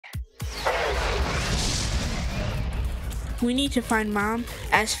We need to find Mom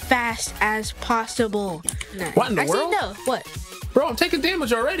as fast as possible. Nice. What in the world? No. What? Bro, I'm taking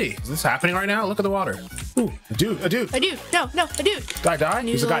damage already. Is this happening right now? Look at the water. Ooh, a dude. A dude. No, a dude. Guy died?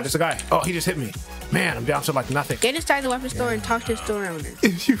 There's a guy. Oh, he just hit me. Man, I'm down to like nothing. Get inside the weapon store and talk to the store owner.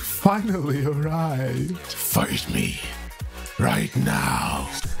 If you finally arrived, fight me right now.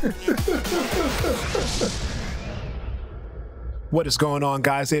 What is going on,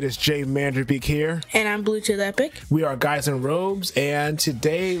 guys? It is Jay Manderbeek here. And I'm Bluetooth Epic. We are Guys in Robes, and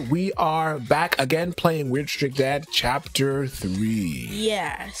today we are back again playing Weird Strict Dad Chapter 3.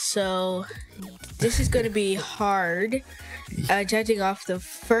 Yeah, so this is going to be hard, judging off the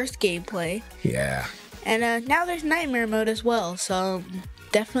first gameplay. Yeah. And now there's Nightmare Mode as well, so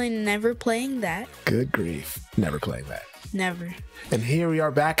definitely never playing that. Good grief. Never playing that. Never. And here we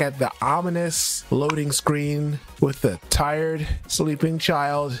are back at the ominous loading screen with the tired, sleeping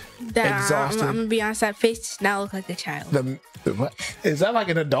child, exhausted. I'm gonna be honest, that face does not look like a child. What? Is that like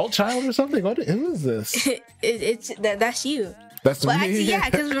an adult child or something? Who is this? That's you. That's me? Actually, yeah,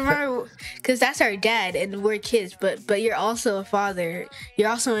 because remember, that's our dad and we're kids, but you're also a father. You're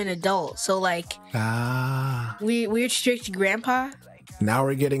also an adult, so like, we're strict grandpa. Now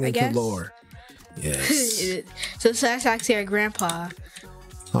we're getting into lore. Yes. So that's actually our grandpa.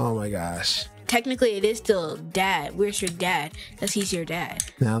 Oh my gosh. Technically, it is still dad. We're your dad, because he's your dad.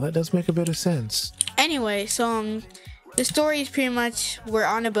 Now that does make a bit of sense. Anyway, so the story is pretty much we're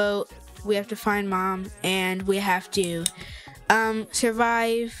on a boat. We have to find Mom, and we have to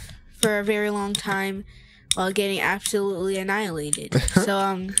survive for a very long time while getting absolutely annihilated.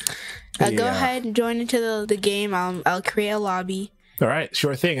 So go ahead and join into the game. I'll create a lobby. All right,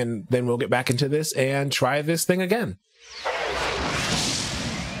 sure thing, and then we'll get back into this and try this thing again.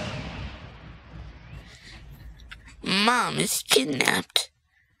 Mom is kidnapped.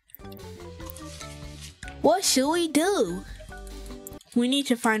 What should we do? We need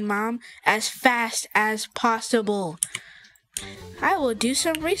to find Mom as fast as possible. I will do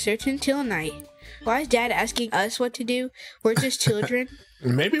some research until night. Why is Dad asking us what to do? We're just children.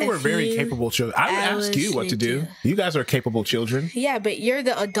 Maybe we're very capable children. I would ask you what to do. You guys are capable children. Yeah, but you're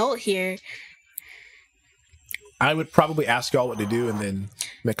the adult here. I would probably ask y'all what to do and then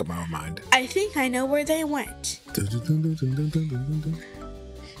make up my own mind. I think I know where they went.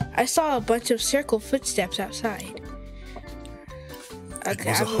 I saw a bunch of circle footsteps outside. Okay,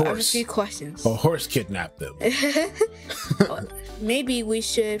 I have a few questions. A horse kidnapped them. Maybe we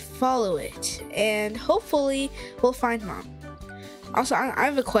should follow it, and hopefully we'll find Mom. Also, I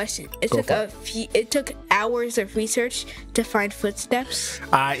have a question. It took hours of research to find footsteps.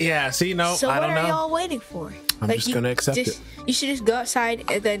 Yeah. See, no, so I don't know. what are y'all waiting for? I'm just gonna accept it. You should just go outside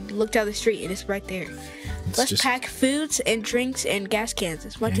and then look down the street, and it's right there. Let's pack foods and drinks and gas cans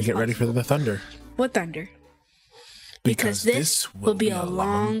as much as possible. Get ready for the thunder. What thunder? Because this will be a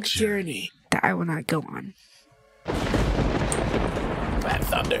long journey that I will not go on. That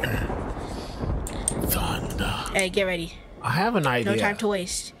thunder. Hey, get ready. I have an idea. No time to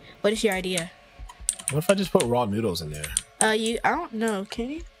waste. What is your idea? What if I just put raw noodles in there? I don't know.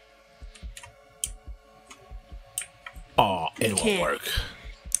 Can you? Oh, it won't work.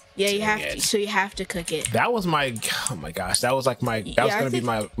 Yeah, you have to. So you have to cook it. That was my. Oh my gosh, that was like my. That was gonna be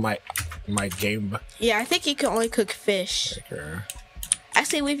my game. Yeah, I think you can only cook fish. Sure.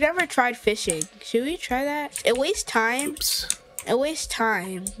 Actually, we've never tried fishing. Should we try that? It wastes time. Oops. It wastes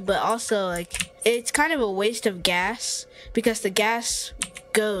time, but also like it's kind of a waste of gas because the gas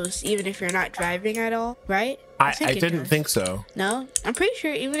goes even if you're not driving at all, right? I didn't think so. No, I'm pretty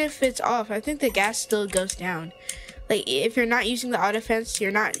sure even if it's off, I think the gas still goes down. Like if you're not using the auto fence,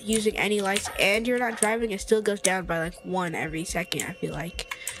 you're not using any lights, and you're not driving, it still goes down by like 1 every second. I feel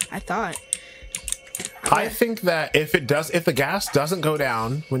like. I thought. I think that if the gas doesn't go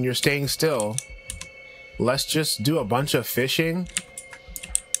down when you're staying still, let's just do a bunch of fishing.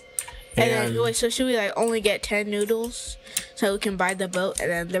 And then, wait, so should we like only get 10 noodles so we can buy the boat, and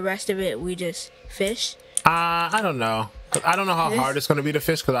then the rest of it we just fish? I don't know. I don't know how hard it's going to be to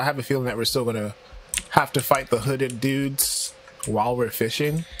fish because I have a feeling that we're still going to have to fight the hooded dudes while we're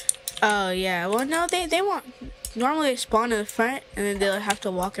fishing. Oh yeah. Well, no, they won't. Normally they spawn in the front, and then they'll have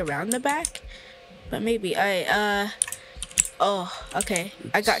to walk around the back. But maybe oh, okay.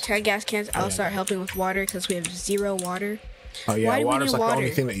 I got 10 gas cans. I'll start helping with water because we have 0 water. Oh yeah, water's like the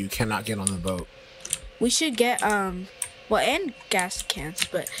only thing that you cannot get on the boat. We should get well, and gas cans,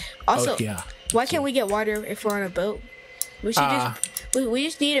 but also why can't we get water if we're on a boat? We should we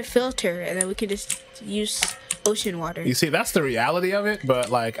just need a filter, and then we can just use ocean water. You see, that's the reality of it, but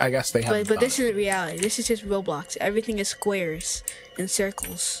like I guess they have. But this isn't reality. This is just Roblox. Everything is squares and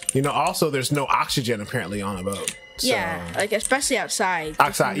circles. You know, also there's no oxygen apparently on a boat. So, yeah, like especially outside.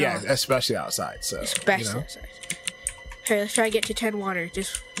 Outside, yeah, especially outside. So especially outside. Here, let's try to get to 10 water.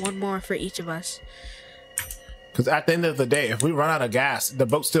 Just one more for each of us. Because at the end of the day, if we run out of gas, the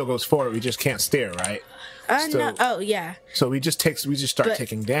boat still goes forward. We just can't steer, right? No. Oh, yeah. So we just start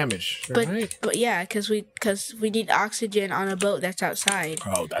taking damage, right? But yeah, because we need oxygen on a boat that's outside.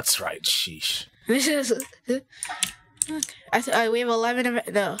 Oh, that's right. Sheesh. This is. Okay. We have 11 of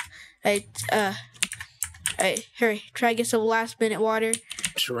it. No. Hurry. Try to get some last minute water.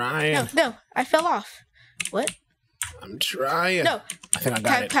 Trying. No. I fell off. What? I'm trying. No. I think I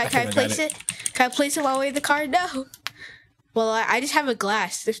got it. Can I place it? Can I place it while we're in the car? No. Well, I just have a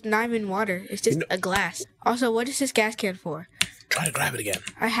glass. There's not even water. It's just a glass. Also, what is this gas can for? Try to grab it again.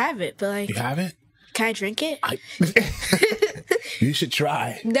 I have it, but like... You have it? Can I drink it? You should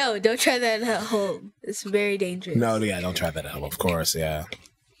try. No, don't try that at home. It's very dangerous. No, yeah, don't try that at home, of course, yeah.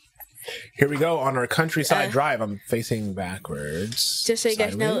 Here we go on our countryside drive. I'm facing backwards. Just so you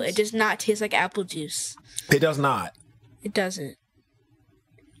guys know, it does not taste like apple juice. It does not. It doesn't.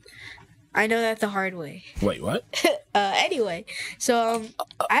 I know that the hard way. Wait, what? Anyway, so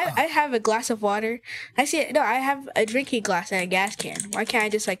I have a glass of water. I have a drinking glass and a gas can. Why can't I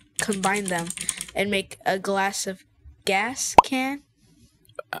just like combine them and make a glass of gas can?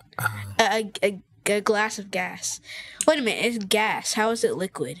 A glass of gas. Wait a minute, it's gas. How is it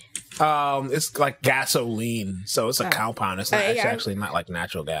liquid? It's like gasoline, so it's a compound. It's not actually not like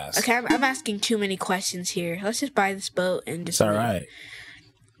natural gas. Okay, I'm asking too many questions here. Let's just buy this boat and just. It's all right.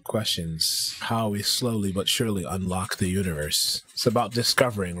 Questions. How we slowly but surely unlock the universe. It's about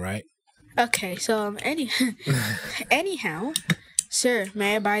discovering, right? Okay, so anyhow, sir,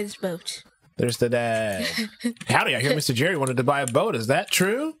 may I buy this boat? There's the dad. Howdy, I hear Mr. Jerry wanted to buy a boat. Is that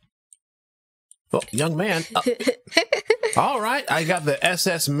true? Well, young man. All right, I got the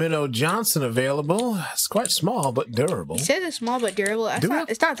SS Minnow Johnson available. It's quite small but durable. It says it's small but durable.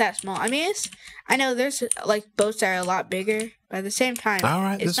 It's not that small. I mean, I know there's like boats that are a lot bigger, but at the same time, all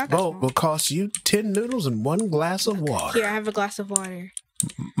right, this boat will cost you 10 noodles and 1 glass of water. Here, I have a glass of water.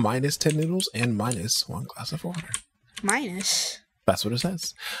 Minus 10 noodles and minus 1 glass of water. Minus? That's what it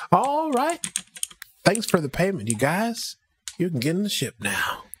says. All right. Thanks for the payment, you guys. You can get in the ship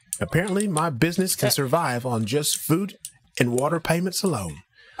now. Apparently, my business can survive on just food and water payments alone.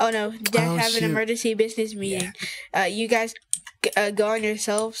 Oh, no. Dad have an emergency business meeting. Yeah. You guys go on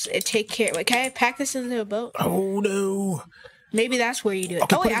yourselves and take care. Wait, can I pack this into a boat? Oh, no. Maybe that's where you do it.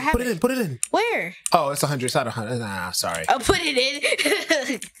 Okay, oh, wait, put it in. Put it in. Where? Oh, it's 100. It's not 100. Nah, sorry. Oh, put it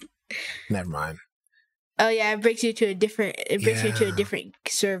in. Never mind. Oh yeah, it brings you to a different. It brings you to a different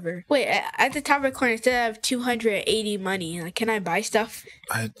server. Wait, at the top of the corner, it says I have 280 money. Like, can I buy stuff?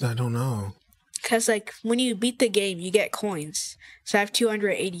 I don't know. Cause like when you beat the game, you get coins. So I have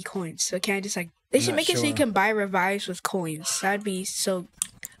 280 coins. So can I just like? They should make it so you can buy revives with coins. That'd be so.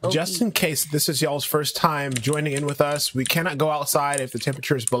 OP. Just in case this is y'all's first time joining in with us, we cannot go outside if the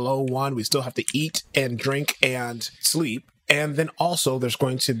temperature is below 1. We still have to eat and drink and sleep. And then also there's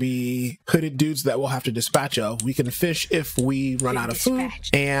going to be hooded dudes that we'll have to dispatch of. We can fish if we run out of food.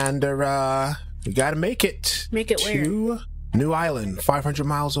 And we got to make it. Make it to New Island, 500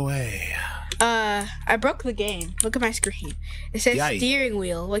 miles away. I broke the game. Look at my screen. It says steering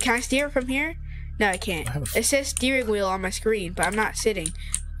wheel. Wait, can I steer from here? No, I can't. It says steering wheel on my screen, but I'm not sitting.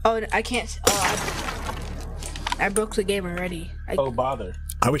 Oh, I can't. Oh, I broke the game already. Oh, bother.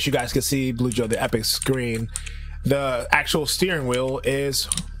 I wish you guys could see Blue Joe, the epic screen. The actual steering wheel is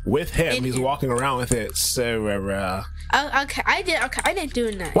with him. He's walking around with it. So, okay, I didn't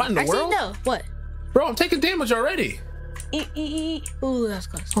do that. What in the world? No, what? Bro, I'm taking damage already. Ooh, that's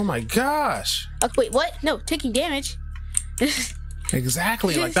close. Oh my gosh. Wait, what? No, taking damage.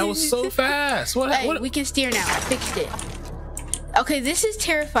 Exactly. Like that was so fast. What? We can steer now. I fixed it. Okay, this is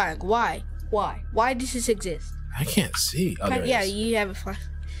terrifying. Why? Why does this exist? I can't see. Oh, yeah, you have a flash.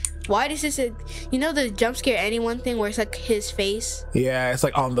 Why does this? You know the jump scare anyone thing where it's like his face? Yeah, it's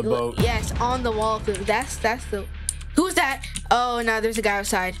like on the boat. Yeah, it's on the wall. That's the. Who's that? Oh no, there's a guy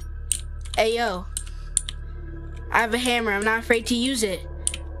outside. Hey yo, I have a hammer. I'm not afraid to use it.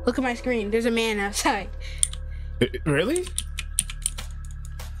 Look at my screen. There's a man outside. Really?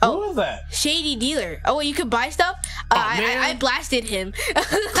 Oh, what was that? Shady dealer. Oh, wait, you could buy stuff? I blasted him.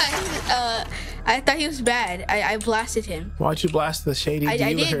 I thought he was bad. I blasted him. Why'd you blast the shady dealer?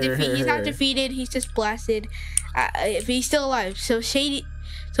 I did defeat. He's not defeated. He's just blasted. If he's still alive. So shady.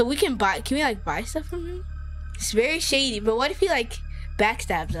 So we can buy. Can we like buy stuff from him? It's very shady. But what if he like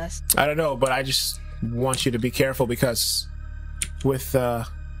backstabs us? I don't know. But I just want you to be careful because with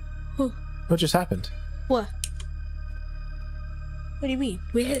what just happened? What? What do you mean?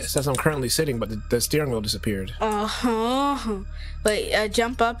 We hit. It says I'm currently sitting, but the steering wheel disappeared. Wait,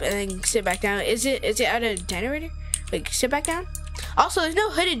 jump up and then sit back down. Is it at a generator? Like, sit back down. Also, there's no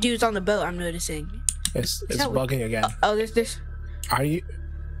hooded dudes on the boat. I'm noticing. It's bugging again. Oh, there's. Are you?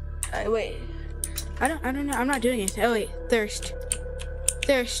 Wait. I don't know. I'm not doing it. Oh wait, thirst.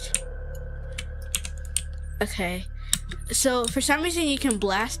 Okay. So for some reason you can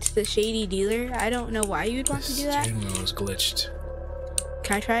blast the shady dealer. I don't know why you'd want to do that. The steering wheel is glitched.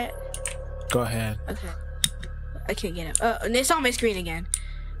 Can I try it? Go ahead. Okay. I can't get it. Oh, and it's on my screen again.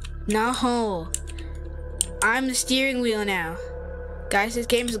 No. I'm the steering wheel now. Guys, this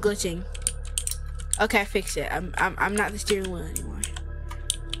game is glitching. Okay, I fixed it. I'm not the steering wheel anymore.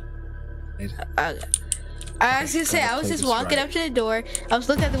 I was gonna say, I was just walking up to the door. I was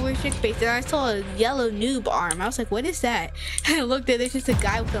looking at the weird chick face, and I saw a yellow noob arm. I was like, what is that? And I looked at, there's just a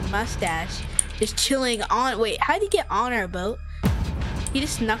guy with a mustache just chilling on. Wait, how did he get on our boat? He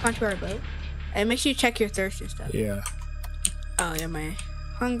just snuck onto our boat. And make sure you check your thirst and stuff. Yeah. Oh, yeah, my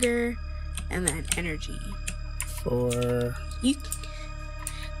hunger and then energy.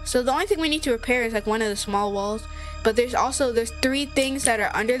 So the only thing we need to repair is like one of the small walls. But there's 3 things that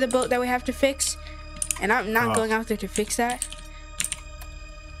are under the boat that we have to fix. And I'm not going out there to fix that.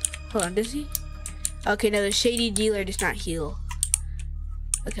 Hold on, does he? Okay, no, the shady dealer does not heal.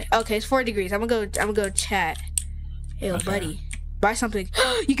 Okay, it's 4 degrees. I'm gonna go chat. Hey, buddy, buy something.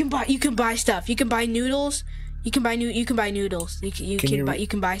 You can buy stuff. You can buy noodles. You can buy noodles. You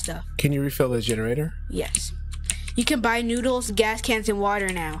can buy stuff. Can you refill the generator? Yes. You can buy noodles, gas cans, and water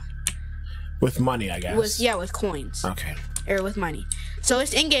now. With money, I guess. With coins. Okay. Or with money. So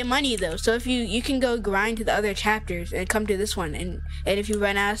it's in-game money though. So if you can go grind to the other chapters and come to this one, and if you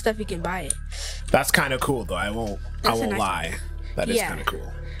run out of stuff, you can buy it. That's kind of cool though. I won't lie. That is kind of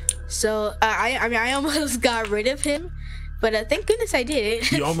cool. So I almost got rid of him, but thank goodness I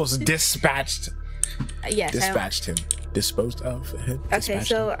did. You almost dispatched. Yes. Dispatched him. Disposed of him. Okay,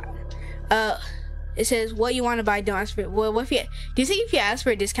 so it says what you want to buy. Don't ask for. Well, do you think if you ask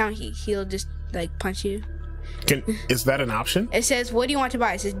for a discount, he'll just like punch you? Is that an option? It says, what do you want to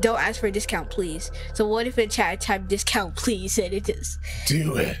buy? It says, don't ask for a discount, please. So what if in chat I type discount, please, and it just...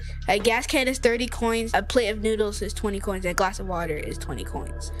 Do it. A gas can is 30 coins, a plate of noodles is 20 coins, and a glass of water is 20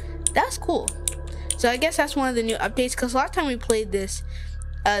 coins. That's cool. So I guess that's one of the new updates, because last time we played this,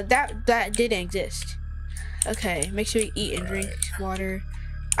 that didn't exist. Okay, make sure you eat and drink water.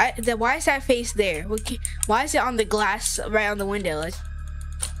 Why is that face there? Why is it on the glass right on the window? Like,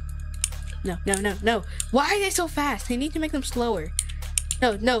 No. Why are they so fast? They need to make them slower.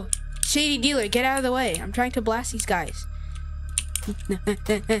 No. Shady dealer, get out of the way. I'm trying to blast these guys.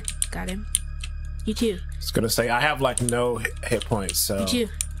 Got him. You too. I was gonna say, I have like no hit points, so. You too.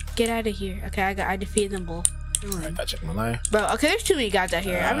 Get out of here. Okay, I defeated them both. I gotta check my life. Bro, okay, there's too many guys out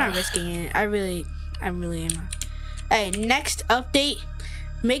here. I'm not risking it. I really am not. Hey, next update,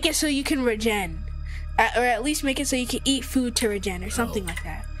 make it so you can regen. Or at least make it so you can eat food to regen or something like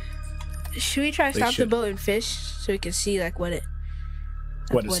that. Should we try to stop the boat and fish so we can see like what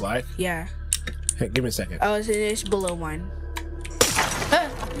it's like? Yeah. Hey, give me a second. Oh, it's below 1.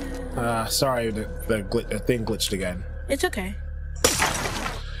 Sorry, the thing glitched again. It's okay.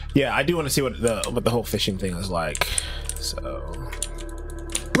 Yeah, I do want to see what the whole fishing thing is like. So.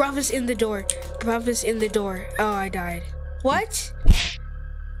 Brava's in the door. Oh, I died. What?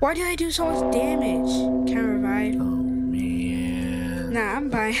 Why did I do so much damage? Can't revive. Oh man. Nah, I'm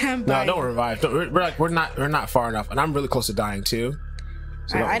buying. No, don't revive. We're not far enough, and I'm really close to dying too.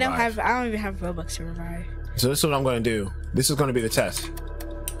 So I don't even have Robux to revive. So this is what I'm going to do. This is going to be the test.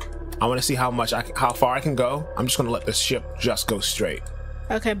 I want to see how far I can go. I'm just going to let the ship just go straight.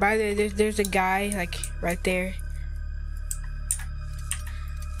 Okay, by the way, there's a guy like right there.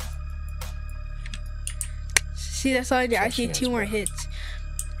 See, that's all I did. I see 2 more hits,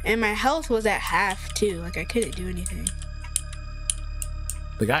 and my health was at half too. Like I couldn't do anything.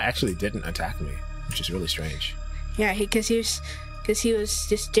 The guy actually didn't attack me, which is really strange. Yeah, because he was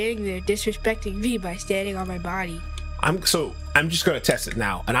just standing there disrespecting me by standing on my body. I'm just gonna test it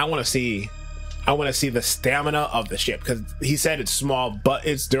now, and I want to see the stamina of the ship, because he said it's small but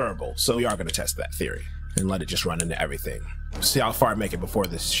it's durable. So we are gonna test that theory and let it just run into everything. See how far I make it before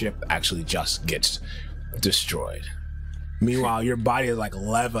this ship actually just gets destroyed. Meanwhile, your body is like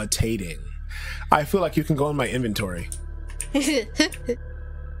levitating. I feel like you can go in my inventory.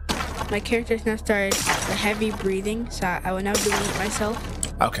 My character's now started the heavy breathing, so I will now delete myself.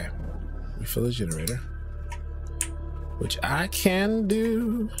 Okay. Refill the generator, which I can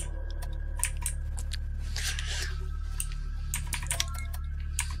do.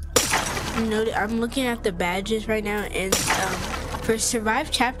 I'm looking at the badges right now, and For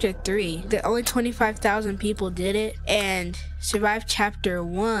Survive Chapter 3, the only 25,000 people did it, and Survive Chapter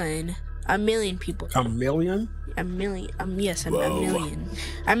 1, 1,000,000 people. A million? A million. Yes, a Whoa. million.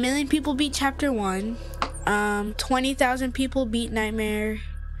 1,000,000 people beat Chapter 1. 20,000 people beat Nightmare.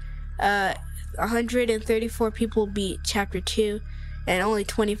 134 people beat Chapter 2, and only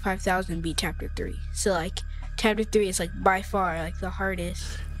 25,000 beat Chapter 3. So like, Chapter 3 is like by far like the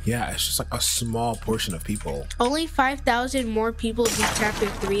hardest. Yeah, it's just like a small portion of people. Only 5,000 more people beat Chapter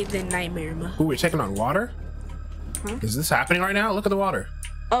 3 than Nightmare mode. Ooh, we're taking on water? Huh? Is this happening right now? Look at the water.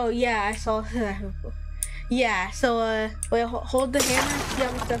 Oh yeah, I saw that. Yeah, so wait, hold the hammer. See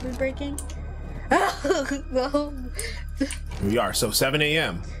how much stuff is breaking? No. We are, so 7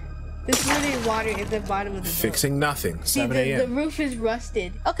 a.m. There's literally water in the bottom of the boat. Fixing nothing, See, 7 the a.m. roof is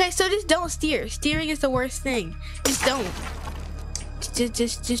rusted. Okay, so just don't steer. Steering is the worst thing. Just don't.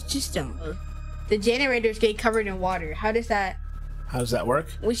 Just don't. The generator's getting covered in water. How does that work?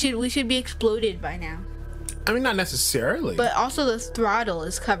 We should be exploded by now. I mean, not necessarily. But also the throttle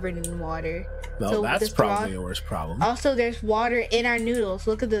is covered in water. No, so that's probably a worse problem. Also, there's water in our noodles.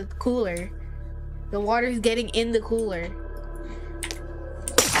 Look at the cooler. The water's getting in the cooler.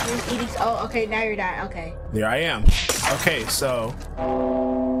 Oh, okay, now you're dying. Okay. There I am. Okay, so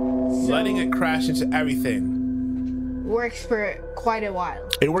letting it crash into everything works for quite a while.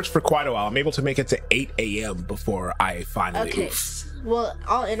 It works for quite a while. I'm able to make it to 8 a.m. before I finally oof. Well,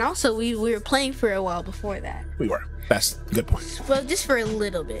 and also we were playing for a while before that. We were. That's a good point. Well, just for a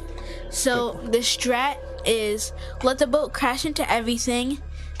little bit. So the strat is let the boat crash into everything,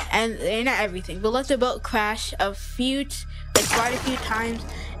 and not everything, but let the boat crash quite a few times,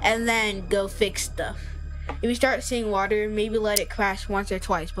 and then go fix stuff. If you start seeing water, maybe let it crash once or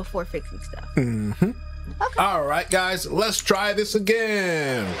twice before fixing stuff. Mm-hmm. Okay. All right, guys, let's try this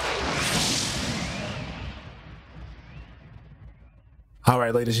again. All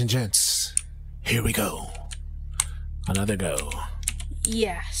right, ladies and gents, here we go. Another go.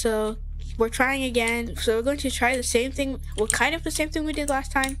 Yeah, so we're trying again. So we're going to try the same thing. Well, kind of the same thing we did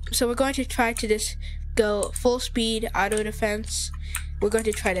last time. So we're going to try to just go full speed, auto defense. We're going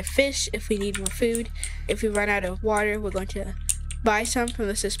to try to fish if we need more food. If we run out of water, we're going to buy some from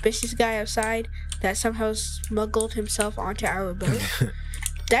the suspicious guy outside that somehow smuggled himself onto our boat.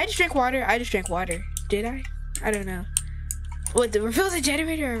 Did I just drink water? I just drank water. Did I? I don't know. What, refill the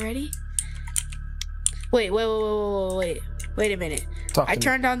generator already? Wait a minute. I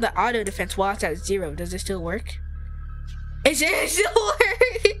turned on the auto defense while it's at 0. Does it still work? It still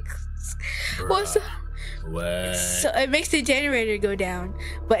works. What's the... What? So it makes the generator go down,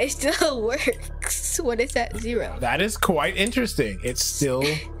 but it still works when it's at 0. That is quite interesting. It still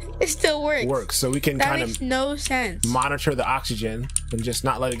works. So we can kind of makes no sense. Monitor the oxygen and just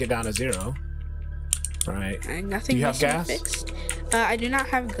not let it get down to 0. Right. Nothing. Do you have gas? Fixed. I do not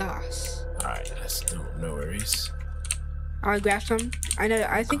have gas. All right, that's no worries. I'll grab some.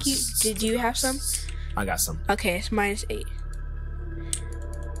 I think you did. You have some? I got some. Okay, it's -8.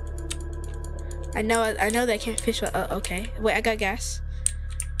 I know that I can't fish. Okay. Wait, I got gas.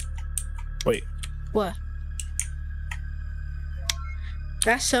 Wait. What?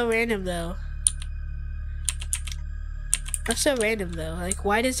 That's so random though. Like,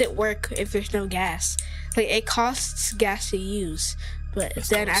 why does it work if there's no gas? Like, it costs gas to use, but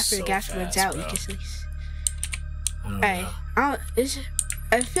then after the gas runs out, you just. I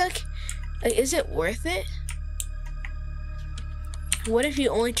feel like, is it worth it? What if you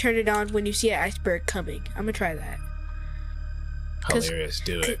only turn it on when you see an iceberg coming? I'm gonna try that. Hilarious,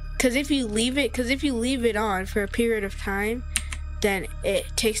 do it. Because if you leave it on for a period of time, then it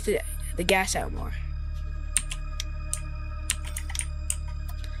takes the gas out more.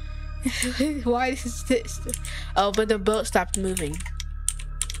 Why is this? Oh, but the boat stopped moving.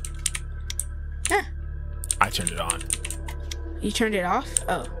 Ah. I turned it on. You turned it off?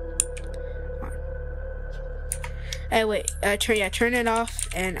 Oh. Hey, wait. Turn it off,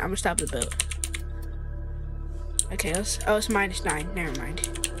 and I'm gonna stop the boat. Okay, it's -9. Never mind.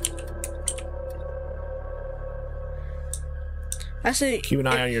 Keep an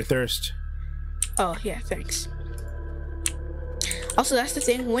eye on your thirst. Oh yeah, thanks. Also, that's the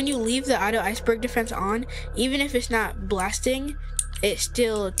thing. When you leave the auto iceberg defense on, even if it's not blasting, it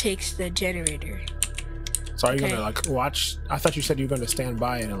still takes the generator. So are you gonna like watch? I thought you said you were gonna stand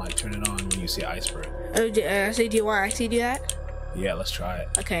by it and like turn it on when you see iceberg. Oh, do you want to actually do that? Yeah, let's try it.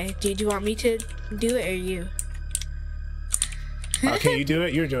 Okay. Do you want me to do it or you? Can you do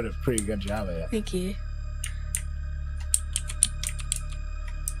it? You're doing a pretty good job at it. Thank you.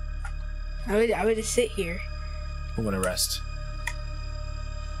 I would just sit here. I'm gonna rest.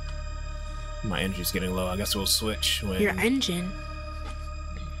 My energy's getting low. I guess we'll switch when... Your engine?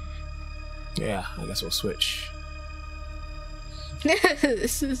 Yeah, I guess we'll switch.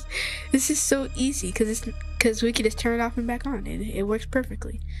 this is so easy because we can just turn it off and back on, and it works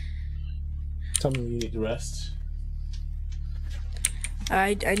perfectly. Tell me when you need to rest.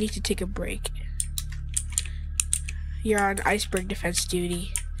 I need to take a break. You're on iceberg defense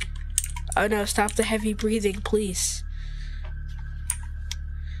duty. Oh no, stop the heavy breathing, please.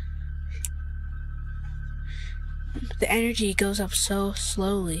 The energy goes up so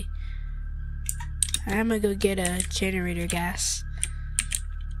slowly. I'm gonna go get a generator gas.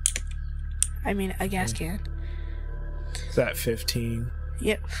 I mean, a gas can. Is that 15?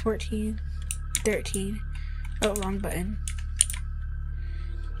 Yep, 14, 13. Oh, wrong button.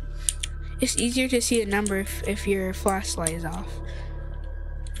 It's easier to see a number if your flashlight is off.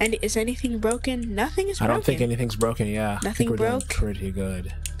 And is anything broken? Nothing is broken. I don't think anything's broken, yeah. Nothing I think we're broke? doing pretty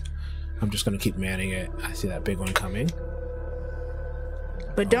good. I'm just gonna keep manning it. I see that big one coming.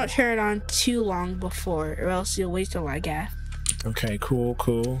 But don't turn it on too long before, or else you'll waste a lot of gas. Okay, cool,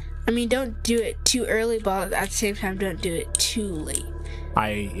 cool. I mean, don't do it too early, but at the same time, don't do it too late. I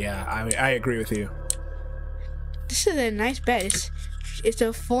agree with you. This is a nice bed. It's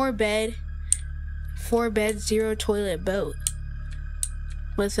a four bed, 0 toilet boat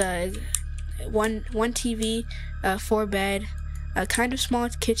with one TV, 4 bed, a kind of small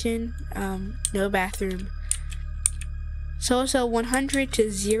kitchen, no bathroom. So it's a 100 to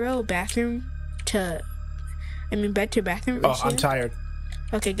 0 bathroom to, I mean bed to bathroom. Oh, I'm tired.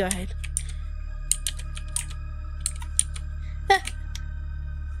 Okay, go ahead. What?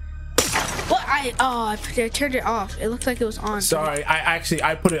 I turned it off. It looked like it was on. Sorry,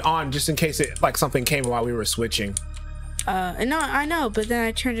 I put it on just in case it like something came while we were switching. No, I know, but then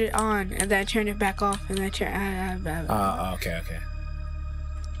I turned it on and then I turned it back off and then I turned. Okay.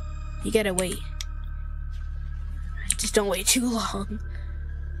 You gotta wait. Just don't wait too long.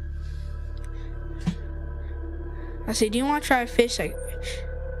 I say, do you want to try a fish like,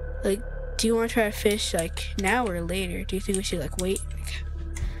 do you want to try a fish like now or later? Do you think we should like wait?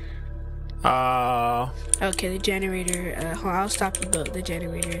 Okay, the generator. Hold on, I'll stop the boat. The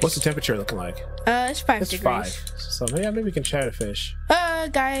generator. What's the temperature looking like? It's 5 degrees. 5. So maybe we can try to fish.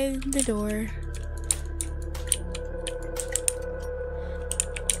 Guy in the door.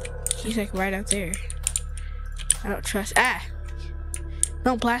 He's like right out there. I don't trust.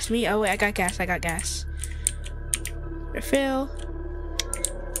 Don't blast me. Oh wait, I got gas. Refill.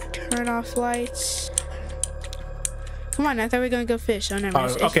 Turn off lights. Come on, I thought we were gonna go fish. Oh no,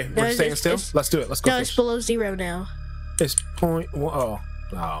 okay, we're staying still. Let's do it. Let's go. No, fish. It's below 0 now. It's 0.1.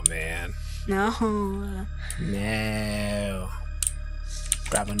 Oh man. No. No.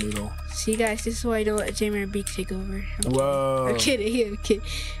 Grab a noodle. See, guys, this is why I don't let Jamie and Beak take over. Whoa. I'm kidding.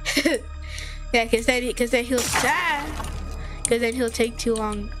 Yeah, cause then he'll take too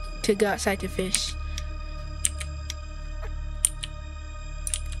long to go outside to fish.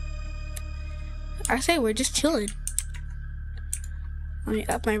 I say we're just chilling. Let me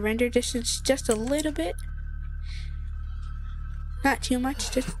up my render distance just a little bit. Not too much,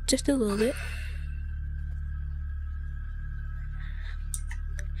 just a little bit.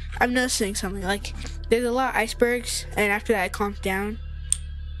 I'm noticing something, like there's a lot of icebergs and after that it calms down.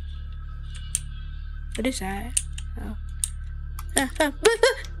 What is that? Oh.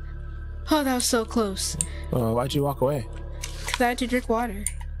 Oh, that was so close. Oh, why'd you walk away? Because I had to drink water.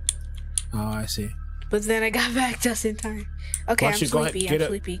 Oh, I see. But then I got back just in time. Okay, I'm sleepy. I'm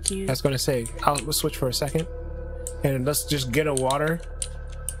sleepy. Cute. I was going to say, we'll switch for a second. And let's just get a water.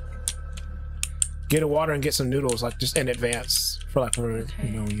 Get a water and get some noodles, like just in advance for like when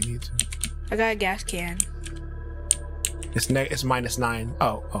when you need to. I got a gas can. It's -9.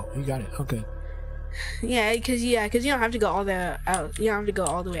 Oh, you got it. Okay. Yeah, cause you don't have to go all the out. You don't have to go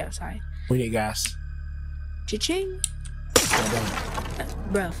all the way outside. We need gas. Cha-ching.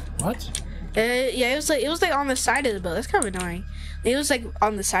 Bruh. What? Yeah, it was like on the side of the boat. That's kind of annoying. It was like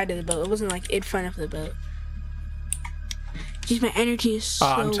on the side of the boat. It wasn't like in front of the boat. Jeez, my energy is so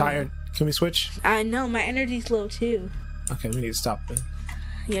I'm tired. Can we switch? I know, my energy's low too. Okay, we need to stop then.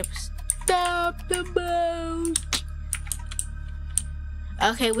 Yep. Stop the boat.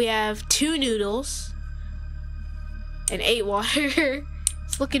 Okay, we have 2 noodles and 8 water.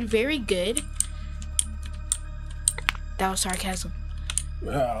 It's looking very good. That was sarcasm.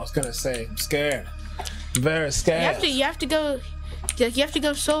 I was gonna say, I'm scared. Very scared. You have to go. Like you have to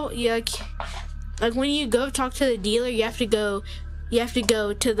go. So like when you go talk to the dealer, you have to go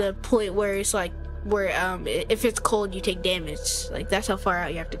to the point where it's like where if it's cold, you take damage. Like that's how far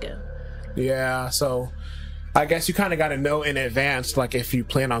out you have to go. Yeah. So I guess you kind of got to know in advance, like if you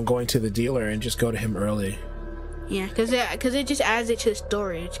plan on going to the dealer and just go to him early. Yeah, because it just adds it to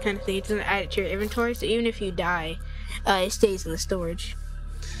storage kind of thing. It doesn't add it to your inventory, so even if you die, it stays in the storage.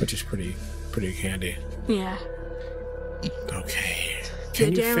 Which is pretty handy. Yeah. Okay.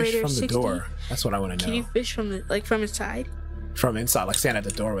 Can you fish from the door? That's what I want to know. Can you fish from the from inside? From inside, like stand at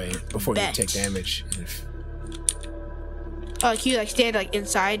the doorway before you take damage. Oh, can you like stand like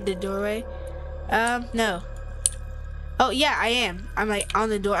inside the doorway? No. Oh yeah, I am. I'm like on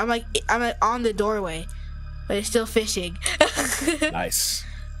the door. I'm like on the doorway, but it's still fishing. Nice.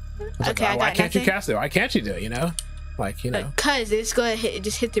 Okay, I got why can't you nothing. cast it? Why can't you do it? You know, like you know. Cause it's gonna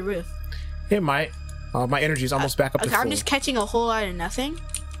just hit the roof. It might. My energy's almost back up to full. I'm just catching a whole lot of nothing.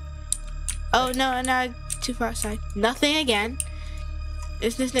 Oh no, not too far outside. Nothing again.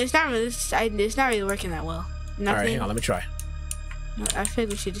 It's not really working that well. Nothing. All right, hang on. Let me try. I think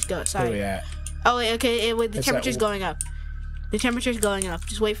we should just go outside. Where we at? Oh wait, okay. The temperature's going up. The temperature's going up.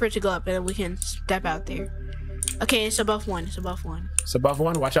 Just wait for it to go up, and then we can step out there. Okay, it's above 1. It's above 1. It's above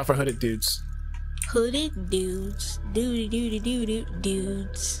 1. Watch out for hooded dudes. Hooded dudes,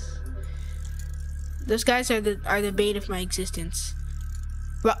 dudes. Those guys are the bane of my existence.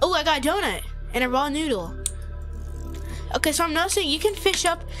 Oh, I got a donut and a raw noodle. Okay, so I'm noticing you can fish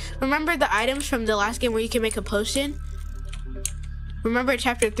up. Remember the items from the last game where you can make a potion? Remember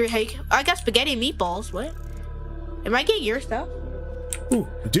chapter 3? How I got spaghetti and meatballs. What? Am I getting your stuff? Ooh,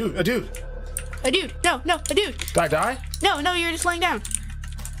 a dude. A dude. No, a dude. Did I die? No, you're just laying down.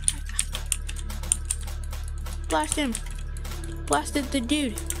 Blast him. Blasted the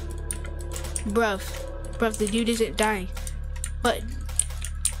dude. Bruv, the dude isn't dying. What?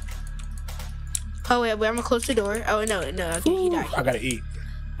 Oh wait, I'm gonna close the door. Oh no, okay, he died. I gotta eat.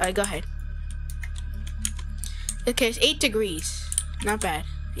 Alright, go ahead. Okay, it's 8 degrees. Not bad.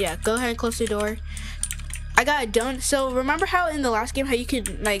 Yeah, go ahead and close the door. I got a donut. So remember how in the last game how you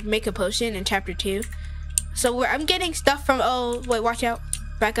could like make a potion in chapter 2? So I'm getting stuff from. Oh wait, watch out.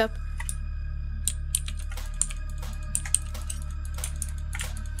 Back up.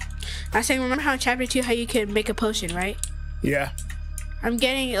 I was saying, remember how in chapter 2 how you could make a potion, right? Yeah. I'm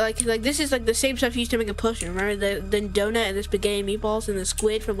getting like this is like the same stuff you used to make a potion. Remember the donut and the spaghetti meatballs and the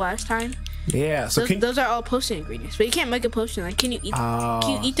squid from last time? Yeah. So those are all potion ingredients, but you can't make a potion. Like, can you eat? Can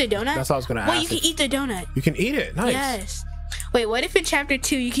you eat the donut? That's what I was gonna ask. Well, you can eat the donut. You can eat it. Nice. Yes. Wait, what if in chapter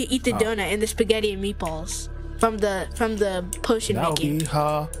 2 you can eat the donut and the spaghetti and meatballs from the potion making?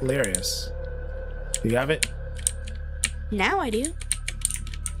 That would be hilarious. You have it? Now I do.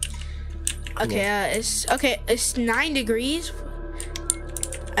 Okay, it's 9 degrees.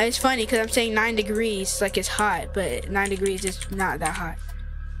 It's funny because I'm saying 9 degrees like it's hot, but 9 degrees is not that hot.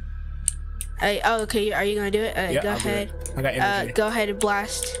 Oh, okay. Are you gonna do it? Yeah, go ahead. I got energy. Go ahead and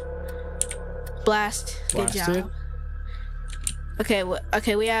blast. Good job. Okay.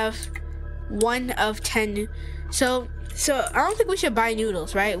 Okay. We have 1 of 10. So I don't think we should buy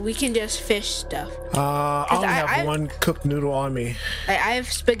noodles, right? We can just fish stuff. I only have 1 cooked noodle on me. I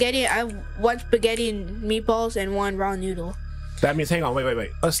have spaghetti. I have 1 spaghetti and meatballs and 1 raw noodle. That means, hang on,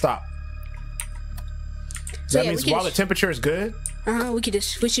 wait. Let's stop. So that means while the temperature is good. We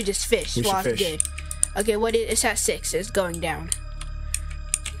should just fish while it's good. Okay, it's at 6. It's going down.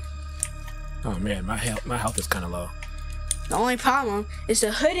 Oh man, my health is kind of low. The only problem is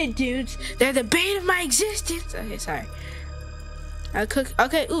the hooded dudes. They're the bane of my existence. Okay, sorry. I cook.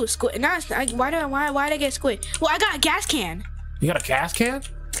 Okay, ooh, squid. Now why did I get squid? Well, I got a gas can. You got a gas can?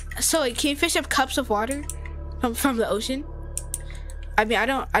 So can you fish up cups of water from the ocean? I mean, I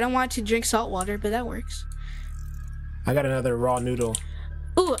don't want to drink salt water, but that works. I got another raw noodle.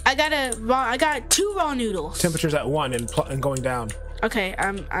 Ooh, I got 2 raw noodles. Temperature's at 1 and going down. Okay,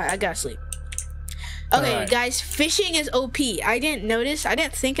 I gotta sleep. Okay, right. Guys, fishing is OP. I didn't notice. I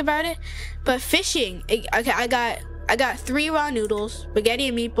didn't think about it, but fishing. Okay, I got 3 raw noodles, spaghetti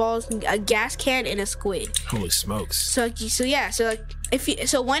and meatballs, a gas can, and a squid. Holy smokes! So yeah. So like,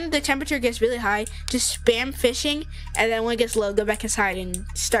 when the temperature gets really high, just spam fishing, and then when it gets low, go back inside and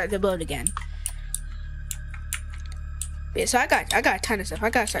start the boat again. Yeah, so I got a ton of stuff. I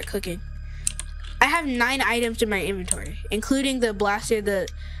gotta start cooking. I have 9 items in my inventory, including the blaster,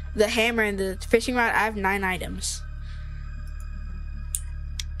 the hammer, and the fishing rod. I have 9 items,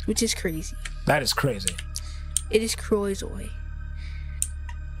 which is crazy. That is crazy. It is crazy.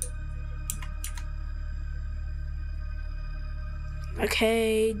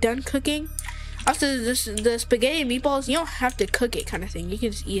 Okay, done cooking. Also, the spaghetti and meatballs, you don't have to cook it, kind of thing. You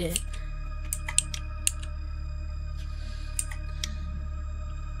can just eat it.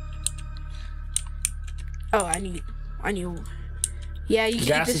 Oh, I need. Yeah, you can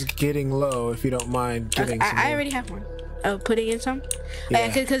gas is getting low. If you don't mind getting. I already have one. putting in some?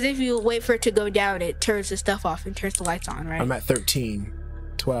 Yeah. Because if you wait for it to go down, it turns the stuff off and turns the lights on, right? I'm at 13,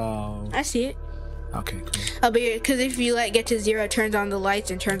 12. I see it. Okay, cool. But because if you let it get to 0, it turns on the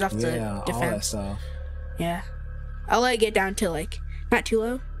lights and turns off the defense. all that stuff. Yeah. I'll let it get down to like, not too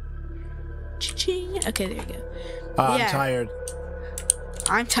low. Cha-ching. Okay, there you go. I'm tired.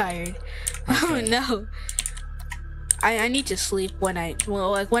 I'm tired. Okay. Oh no. I need to sleep when I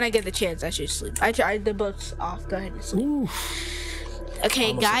get the chance. I should sleep. The boat's off. Go ahead and sleep. Ooh. Okay,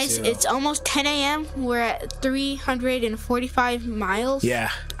 Almost guys, it's almost 10 a.m. We're at 345 miles. Yeah.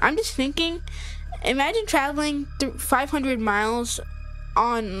 I'm just thinking, imagine traveling 500 miles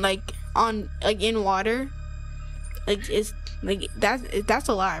on in water. That's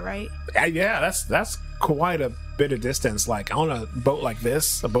a lot, right? Yeah, that's quite a bit of distance. Like on a boat like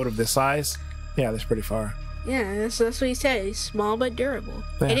this, a boat of this size. Yeah, that's pretty far. Yeah, that's what he said. It's small but durable.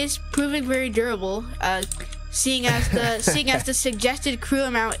 Yeah. It is proving very durable. Seeing as the suggested crew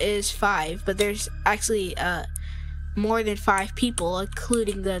amount is 5, but there's actually more than 5 people,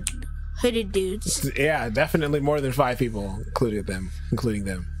 including the hooded dudes. Yeah, definitely more than 5 people, including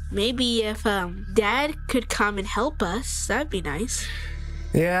them. Maybe if Dad could come and help us, that'd be nice.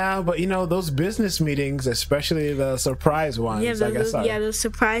 Yeah, but those business meetings, especially the surprise ones, those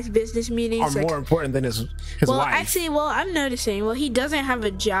surprise business meetings are more important than his wife. Actually, I'm noticing. Well, he doesn't have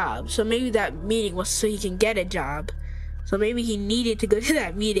a job, so maybe that meeting was so he can get a job. So maybe he needed to go to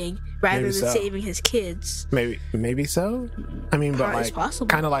that meeting rather than saving his kids. Maybe so. I mean, but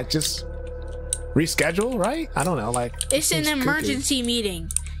kind of like just reschedule, right? I don't know. Like it's an emergency meeting.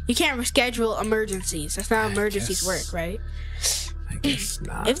 You can't reschedule emergencies. That's not how emergencies work, right? I guess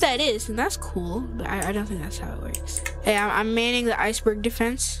not. If that is, then that's cool. But I don't think that's how it works. Hey, I'm manning the iceberg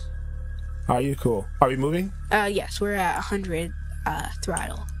defense. Are you cool? Are we moving? Yes, we're at 100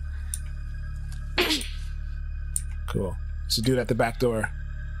 throttle. Cool. So dude at the back door.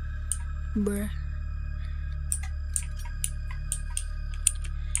 Bruh.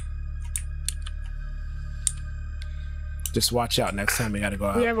 Just watch out next time we gotta go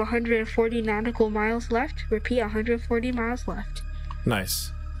out. We have 140 nautical miles left. Repeat, 140 miles left.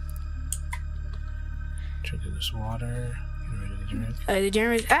 Nice. Drinking this water. Get ready to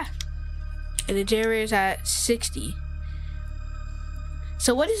drink. The generator's at 60.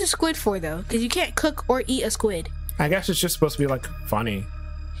 So what is a squid for though? Because you can't cook or eat a squid. I guess it's just supposed to be like funny.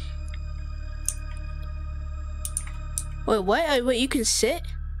 Wait, what? Wait, you can sit?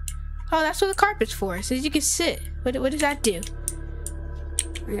 Oh, that's what the carpet's for. It says you can sit. What does that do?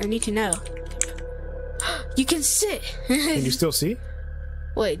 I need to know. You can sit. Can you still see?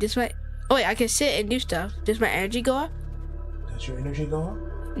 Wait, I can sit and do stuff. Does my energy go up? Does your energy go up?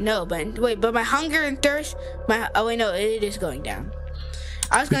 No, but my hunger and thirst, no, it is going down.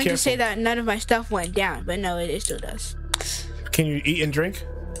 I was going to say that none of my stuff went down, but no, it still does. Can you eat and drink?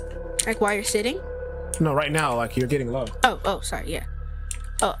 Like while you're sitting? No, right now, like you're getting low. Oh, sorry, yeah.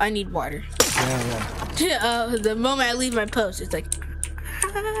 Oh, I need water. Yeah. The moment I leave my post, it's like.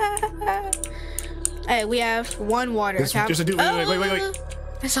 Hey, we have 1 water. Just a dude. Wait.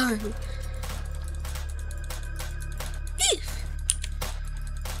 That's all.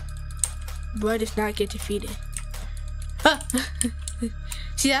 Bro does not get defeated.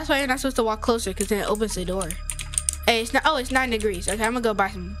 See, that's why you're not supposed to walk closer, because then it opens the door. Hey, it's not. Oh, it's 9 degrees. Okay, I'm gonna go buy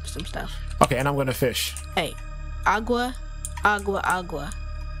some stuff. Okay, and I'm gonna fish. Hey, agua.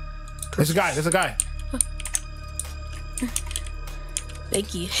 There's a guy.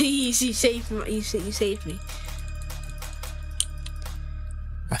 Thank you. You saved me.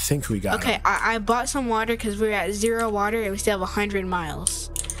 I think we got Okay, I bought some water because we're at 0 water and we still have 100 miles.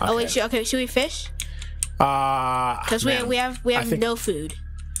 Okay. Oh wait, should we fish? Because we have no food.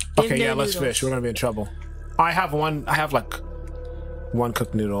 Okay, yeah, let's fish. We're gonna be in trouble. I have like 1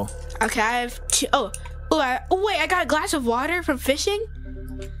 cooked noodle. Okay, I have 2. Wait, I got a glass of water from fishing?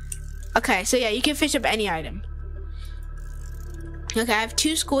 Okay, so yeah, you can fish up any item. Okay, I have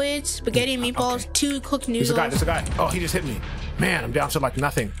 2 squids, spaghetti and meatballs, 2 cooked noodles. There's a guy. Oh, he just hit me. Man, I'm down to like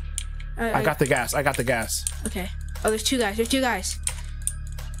nothing. I got the gas. Okay. Oh, there's 2 guys.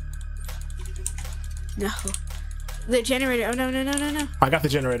 No. The generator. Oh, no. I got the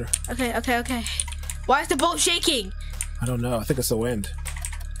generator. Okay. Why is the boat shaking? I don't know. I think it's the wind.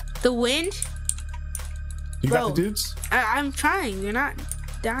 The wind? You got the dudes? I'm trying. They're not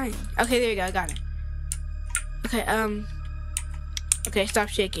dying. Okay, there you go. I got it. Okay, okay, stop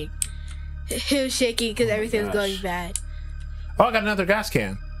shaking. It was shaking because everything was going bad. Oh, I got another gas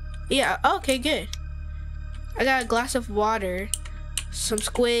can. Yeah, okay, good. I got a glass of water, some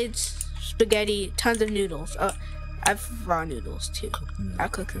squids, spaghetti, tons of noodles. I have raw noodles too. I'll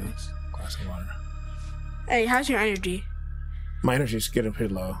cook those. Glass of water. Hey, how's your energy? My energy's getting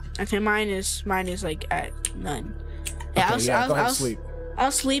pretty low. Okay, mine is like at none. Yeah, Okay, go ahead and sleep.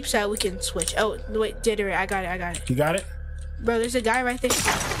 I'll sleep so we can switch. Oh wait, Didder, I got it. You got it? Bro, there's a guy right there.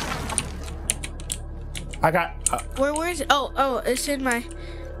 I got. Where is it? Oh, it's in my.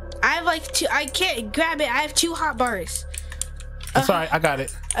 I have like two. I can't grab it. I have 2 hot bars. That's alright. I got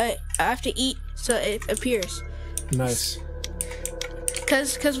it. I have to eat so it appears. Nice.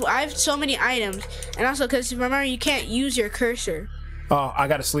 Cause I have so many items, and also cause remember you can't use your cursor. Oh, I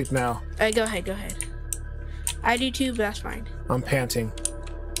gotta sleep now. Go ahead. I do too, but that's fine. I'm panting,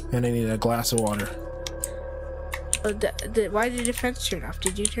 and I need a glass of water. Oh, why did the defense turn off?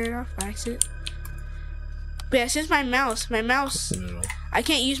 Did you turn it off by accident? But yeah, since my mouse, I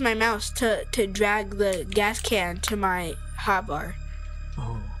can't use my mouse to drag the gas can to my hotbar.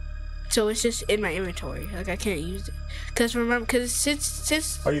 Oh. So it's just in my inventory. Like I can't use it. Cause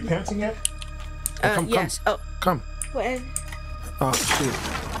since. Are you panting yet? Yes. Come. Oh. Come. What? Oh shoot.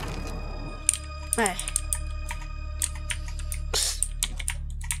 Alright.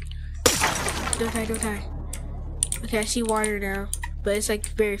 Don't die. Okay, I see water now, but it's like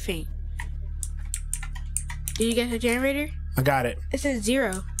very faint. Did you get the generator? I got it. It says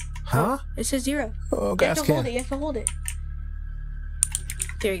 0. Huh? It says 0. Oh, gas can. You have to hold it.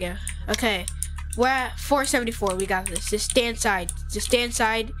 There we go. Okay. We're at 474. We got this. Just stand side.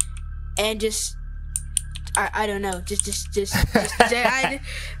 And just I don't know. Just stand.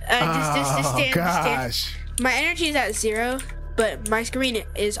 Gosh. My energy is at 0, but my screen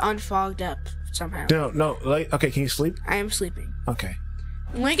is unfogged up somehow. No. Okay, can you sleep? I am sleeping. Okay.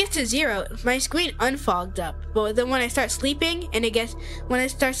 When it gets to 0, my screen unfogged up. But then when I start sleeping, then it gets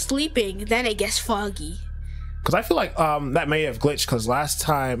foggy. Because I feel like that may have glitched. Because last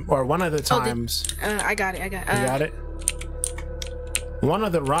time, or one of the times, I got it. You got it. One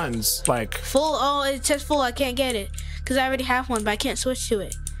of the runs, like full. Oh, it says full. I can't get it because I already have one, but I can't switch to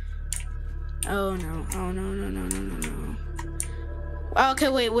it. Oh no! Okay,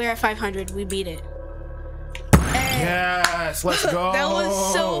 wait. We're at 500. We beat it. Yes, let's go. That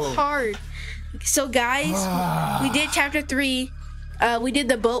was so hard. So guys, we did chapter 3. We did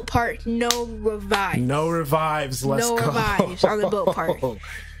the boat part. No revives. No revives. Let's go. No revives on the boat part.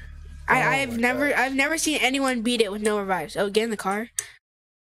 I've never seen anyone beat it with no revives. Oh, get in the car.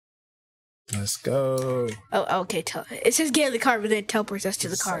 Let's go. Oh, okay. It says get in the car, but then it teleports us to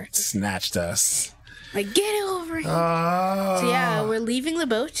the car. Snatched us. Like get over here. So yeah, we're leaving the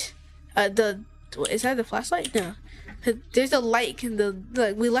boat. Is that the flashlight? No. There's a light.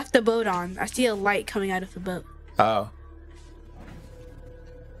 We left the boat on. I see a light coming out of the boat. Oh.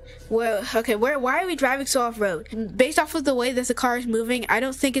 Well, okay. Why are we driving so off-road? Based off of the way that the car is moving, I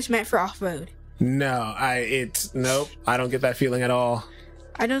don't think it's meant for off-road. No, nope. I don't get that feeling at all.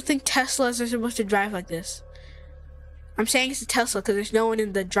 I don't think Teslas are supposed to drive like this. I'm saying it's a Tesla because there's no one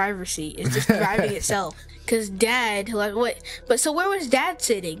in the driver's seat. It's just driving itself. Because Dad, like, what? But so where was Dad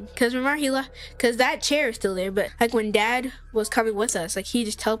sitting? Because remember he left. Because that chair is still there. But like when Dad was coming with us, like he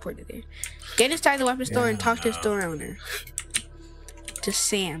just teleported there. Get inside the weapons store and talk to the store owner. To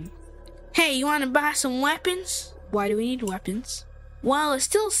Sam. Hey, you want to buy some weapons? Why do we need weapons? Well, it's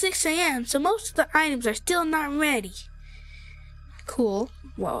still 6 a.m., so most of the items are still not ready. Cool.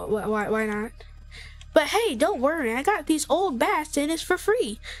 Well, why not? But hey, don't worry. I got these old bats and it's for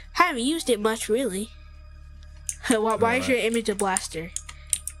free. Haven't used it much, really. Why is your image a blaster?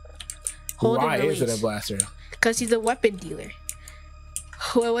 Why is it a blaster? Because he's a weapon dealer.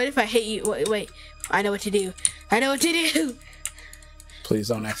 Well, what if I hit you? Wait. I know what to do. Please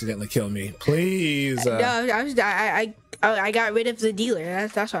don't accidentally kill me. Please. No, I got rid of the dealer.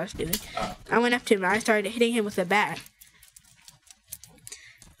 That's what I was doing. I went up to him. I started hitting him with a bat.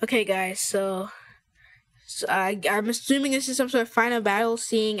 Okay, guys. So I'm assuming this is some sort of final battle,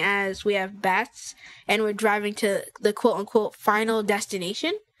 seeing as we have bats and we're driving to the quote-unquote final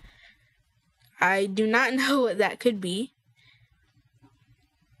destination. I do not know what that could be.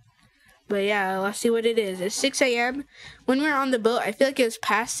 But yeah, let's see what it is. It's 6 a.m. When we were on the boat, I feel like it was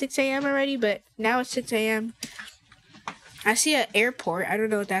past 6 a.m. already, but now it's 6 a.m. I see an airport. I don't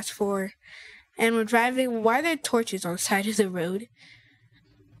know what that's for. And we're driving. Why are there torches on the side of the road?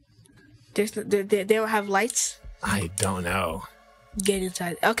 They don't have lights? I don't know. Get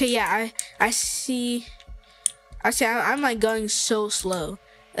inside. Okay, yeah, I see. I'm like going so slow.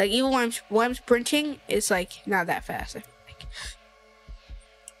 Like even when I'm sprinting, it's like not that fast. I feel like.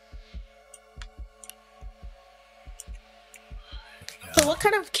 So what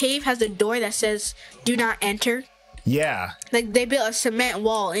kind of cave has a door that says "Do not enter"? Yeah. Like they built a cement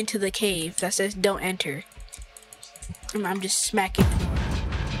wall into the cave that says "Don't enter." I'm just smacking.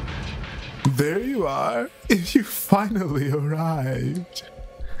 There you are. You finally arrived.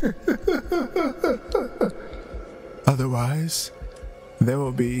 Otherwise, there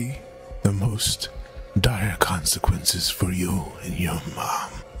will be the most dire consequences for you and your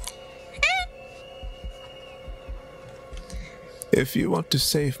mom. If you want to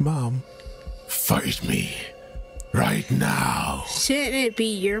save mom, fight me right now. Shouldn't it be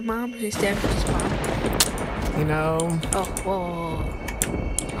your mom instead of his mom? You know. Oh, whoa.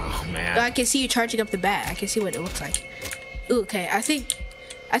 Oh man. I can see you charging up the bat. I can see what it looks like. Ooh, okay, I think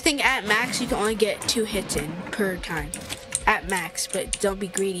at max you can only get 2 hits in per time. At max, but don't be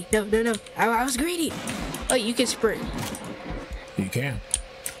greedy. No. I was greedy. Oh, you can sprint. You can.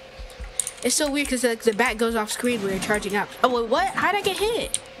 It's so weird because the bat goes off screen when you're charging up. Oh, wait, what? How'd I get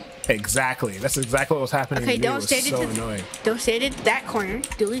hit? Exactly. That's exactly what was happening. Okay, to me. don't stand so into annoying. Don't stand in that corner.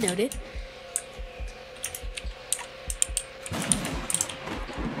 Duly noted.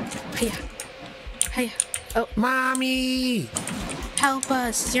 Hiya. Oh, Mommy! help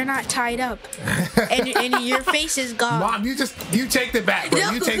us! You're not tied up, and your face is gone. Mom, you take the bat, bro.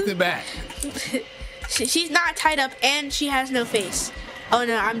 No. You take the bat. She's not tied up, and she has no face. Oh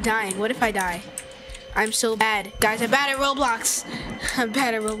no, I'm dying. What if I die? I'm so bad, guys. I'm bad at Roblox. I'm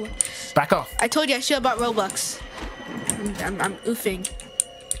bad at Roblox. Back off. I told you I should about Roblox. I'm oofing.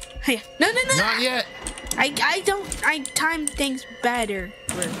 Hey, no. Not yet. I time things better.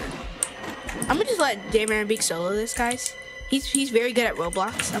 I'm gonna just let J-Man Beak solo this, guys. He's very good at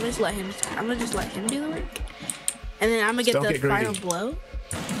Roblox. I'm gonna just let him do the work. And then I'm gonna get the final blow.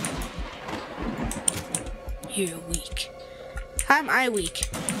 You're weak. How am I weak?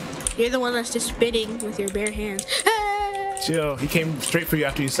 You're the one that's just spitting with your bare hands. Chill. He came straight for you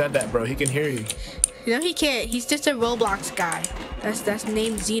after you said that, bro. He can hear you. No, he can't. He's just a Roblox guy. That's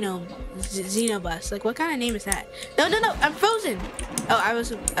named Xenobus. Like, what kind of name is that? No. I'm frozen. I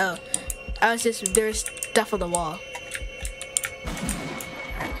was just, there's stuff on the wall.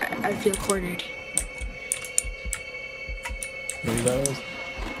 I feel cornered. Here he goes.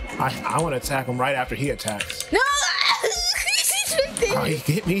 I want to attack him right after he attacks. No! Oh, he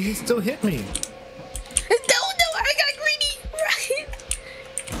hit me. He still hit me. No, I got greedy.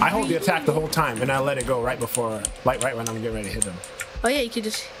 I hold the attack the whole time, and I let it go right before, right when I'm getting ready to hit him. Oh yeah, you can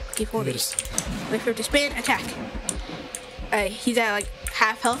just keep holding. Wait for it to spin, attack. He's at like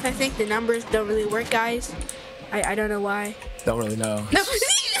half health, I think. The numbers don't really work, guys. I don't know why. Don't really know. No.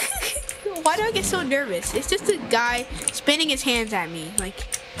 Why do I get so nervous? It's just a guy spinning his hands at me. Like,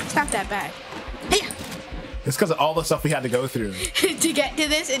 it's not that bad. Hey. It's because of all the stuff we had to go through. To get to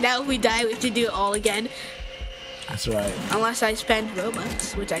this, and now if we die, we have to do it all again. That's right. Unless I spend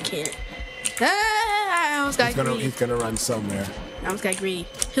Robux, which I can't. I almost got greedy. He's gonna run somewhere. I almost got greedy.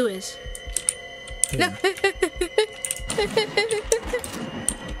 Who is? Yeah. No.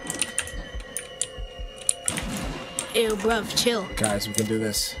 Ew, bruv, chill. Guys, we can do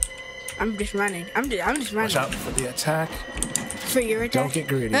this. I'm just running. I'm just running. Watch out for the attack. For your attack. Don't get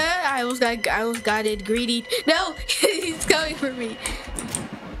greedy. I almost got it greedy. No, he's coming for me.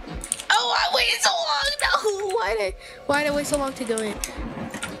 Oh, I waited so long. No, why did I wait so long to go in?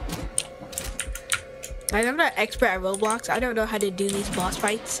 I'm not expert at Roblox. I don't know how to do these boss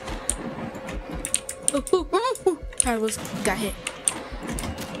fights. I almost got hit.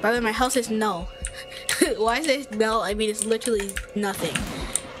 By the way, my health is null. Why is it null? I mean, it's literally nothing.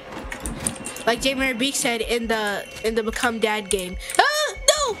 Like J-Man Beak said in the Become Dad game. Ah,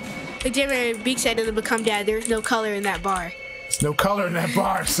 no! Like J-Man Beak said in the Become Dad, there's no color in that bar. There's no color in that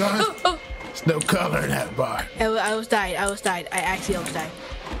bar, son. There's no color in that bar. I almost died. I actually almost died.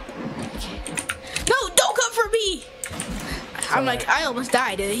 No, don't come for me! I'm like, I almost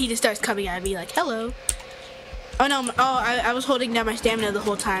died, and he just starts coming at me like, hello. Oh no, I was holding down my stamina the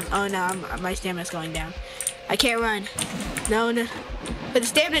whole time. Oh no, my stamina's going down. I can't run. No. But the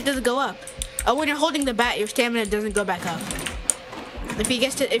stamina doesn't go up. Oh, when you're holding the bat, your stamina doesn't go back up.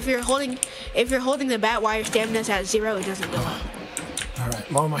 If you're holding the bat while your stamina's at 0, it doesn't go up. All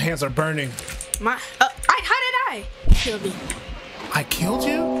right. Well, my hands are burning. How did I? You killed me. I killed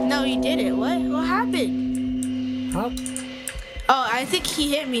you? No, you didn't. What happened? Huh? Oh, I think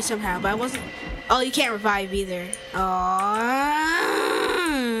he hit me somehow, but I wasn't. Oh, you can't revive either. Oh.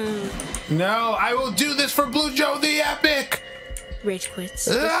 No, I will do this for Blue Joe the Epic. Rage quits.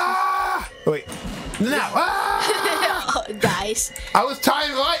 Ah! Wait. No. Ah! Guys. I was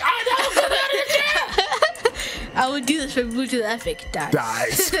timed. I would do this for Blue Joe the Epic.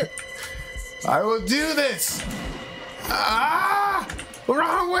 Dies. I will do this. Ah!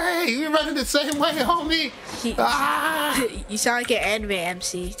 Wrong way. You're running the same way, homie. You sound like an anime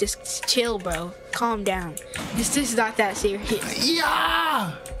MC. Just chill, bro. Calm down. This is not that serious.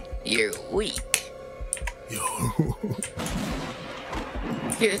 Yeah. You're weak. Yo.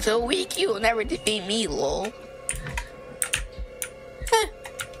 You're so weak, you will never defeat me, lol.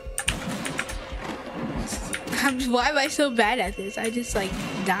 Why am I so bad at this? I just like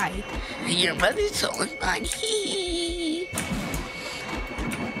died. Your mother's so fun.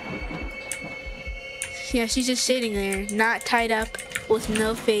 Yeah, she's just sitting there, not tied up, with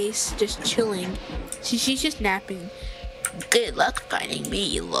no face, just chilling. She's just napping. Good luck finding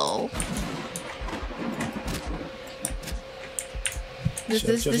me, lol.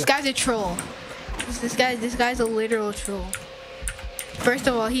 This guy's a troll. This guy's a literal troll. First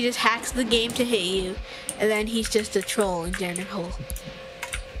of all, he just hacks the game to hit you, and then he's just a troll in general.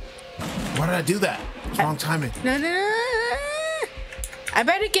 Why did I do that? It's wrong timing. No. I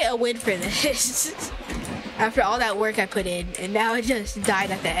better get a win for this. After all that work I put in, and now I just died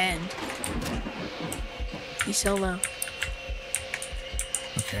at the end. He's so low.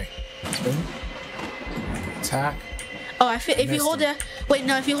 Okay. Spin. Attack. Oh, if you hold it, wait,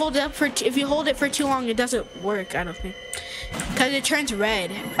 no, if you hold it for too long, it doesn't work. I don't think, cause it turns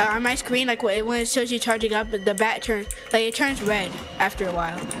red on my screen. Like when it shows you charging up, the bat turns it turns red after a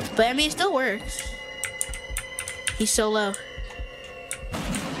while. But I mean, it still works. He's so low.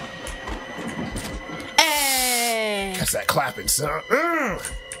 Hey! That's that clapping, son.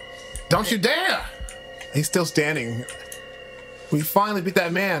 Don't you dare! He's still standing. We finally beat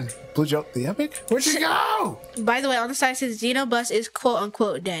that man. Blue Joe the Epic? Where'd you go? By the way, on the side says Xenobus is quote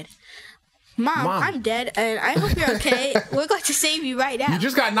unquote dead. Mom, I'm dead, and I hope you're okay. We're going to save you right now. You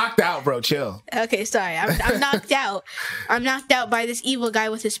just got knocked out, bro. Chill. Okay, sorry. I'm knocked out. I'm knocked out by this evil guy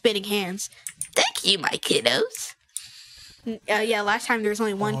with his spinning hands. Thank you, my kiddos. Yeah, last time there was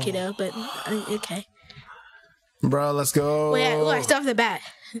only one kiddo, but okay. Bro, let's go. Wait, I still have the bat.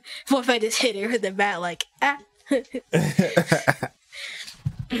 What if I just hit her with the bat like, ah?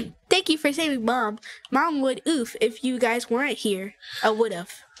 Thank you for saving Mom. Mom would oof if you guys weren't here. I would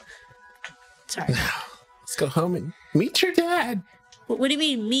have. Sorry. Let's go home and meet your dad. What do you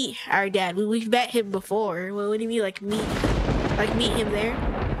mean meet our dad? We've met him before. What do you mean like meet? Like meet him there?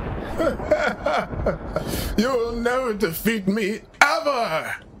 You'll never defeat me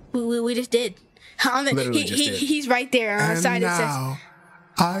ever. We just did. Literally just did. He's right there on the side. And now,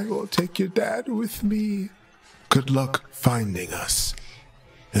 I will take your dad with me. Good luck finding us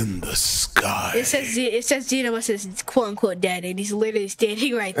in the sky. It says Xenobus is quote unquote dead, and he's literally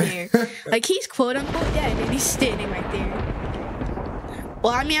standing right there. Like he's quote unquote dead, and he's standing right there.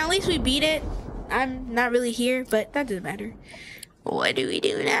 Well, I mean, at least we beat it. I'm not really here, but that doesn't matter. What do we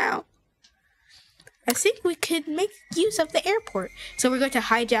do now? I think we could make use of the airport. So we're going to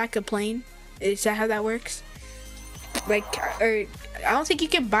hijack a plane. Is that how that works? Like, or I don't think you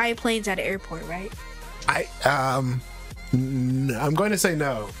can buy planes at an airport, right? I'm going to say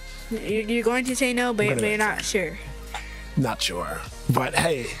no. You're going to say no, but you're not sure. Not sure. But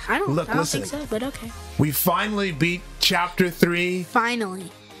hey, I don't listen. think so, but okay. We finally beat Chapter 3.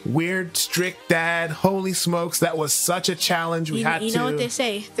 Finally. Weird, strict dad. Holy smokes, that was such a challenge. You know what they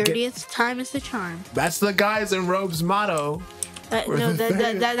say, 30th time is the charm. That's the Guys in Robes motto. No,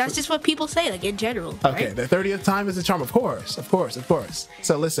 that's just what people say, like in general. Okay, right? the 30th time is the charm. Of course.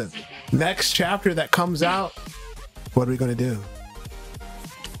 So listen, next chapter that comes out, what are we going to do?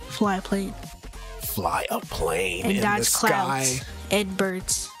 Fly a plane. Fly a plane and in dodge the sky. Clouds and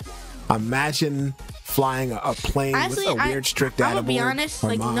birds. Imagine flying a plane with a weird strict dad. I'm gonna be honest,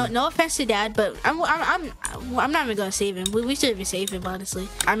 like no offense to Dad, but I'm not even gonna save him. We shouldn't even save him, honestly.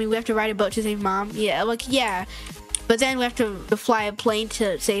 I mean, we have to ride a boat to save Mom. Yeah, like yeah. But then we have to fly a plane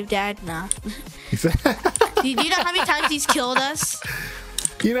to save Dad? Nah. Do you know how many times he's killed us?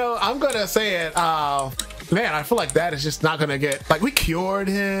 You know, I'm going to say it. Man, I feel like that is just not going to get... Like, we cured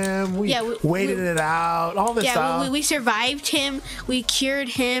him. We waited it out. All this stuff. We survived him. We cured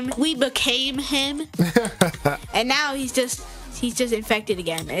him. We became him. And now he's just infected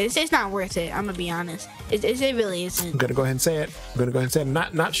again. It's not worth it. I'm going to be honest. It really isn't. I'm going to go ahead and say it. I'm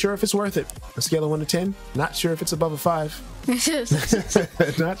not sure if it's worth it. A scale of 1 to 10. Not sure if it's above a 5.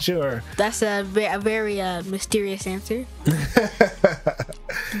 Not sure. That's a very mysterious answer.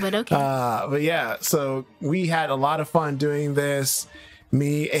 But okay. But yeah, so we had a lot of fun doing this.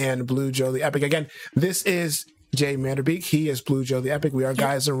 Me and Blue Joe the Epic. Again, this is Jay Manderbeek. He is Blue Joe the Epic. We are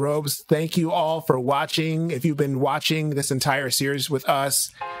Guys in Robes. Thank you all for watching. If you've been watching this entire series with us,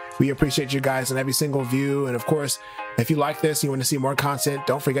 we appreciate you guys and every single view. And of course, if you like this, you want to see more content,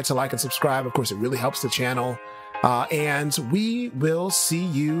 don't forget to like and subscribe. Of course, it really helps the channel. And we will see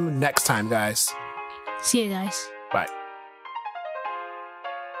you next time, guys. See you guys. Bye.